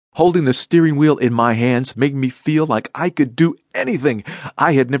Holding the steering wheel in my hands made me feel like I could do anything.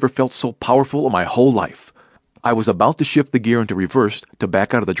 I had never felt so powerful in my whole life. I was about to shift the gear into reverse to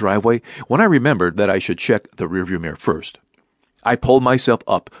back out of the driveway when I remembered that I should check the rearview mirror first. I pulled myself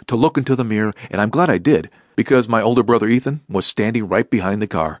up to look into the mirror, and I'm glad I did, because my older brother Ethan was standing right behind the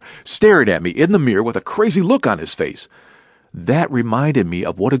car, staring at me in the mirror with a crazy look on his face. That reminded me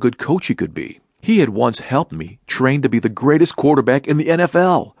of what a good coach he could be. He had once helped me train to be the greatest quarterback in the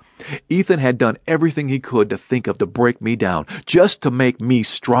NFL. Ethan had done everything he could to think of to break me down, just to make me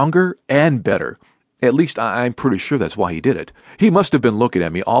stronger and better. At least I'm pretty sure that's why he did it. He must have been looking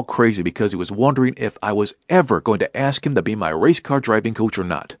at me all crazy because he was wondering if I was ever going to ask him to be my race car driving coach or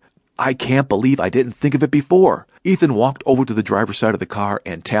not. I can't believe I didn't think of it before. Ethan walked over to the driver's side of the car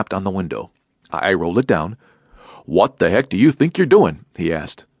and tapped on the window. I rolled it down. "What the heck do you think you're doing?" he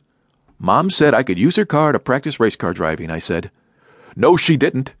asked. "Mom said I could use her car to practice race car driving," I said. "No, she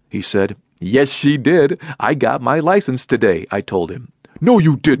didn't," he said. "Yes, she did. I got my license today," I told him. "No,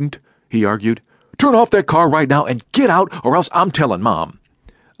 you didn't," he argued. "Turn off that car right now and get out, or else I'm telling Mom."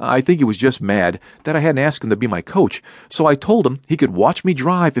 I think he was just mad that I hadn't asked him to be my coach, so I told him he could watch me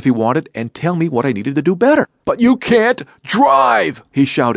drive if he wanted and tell me what I needed to do better. "But you can't drive!" he shouted.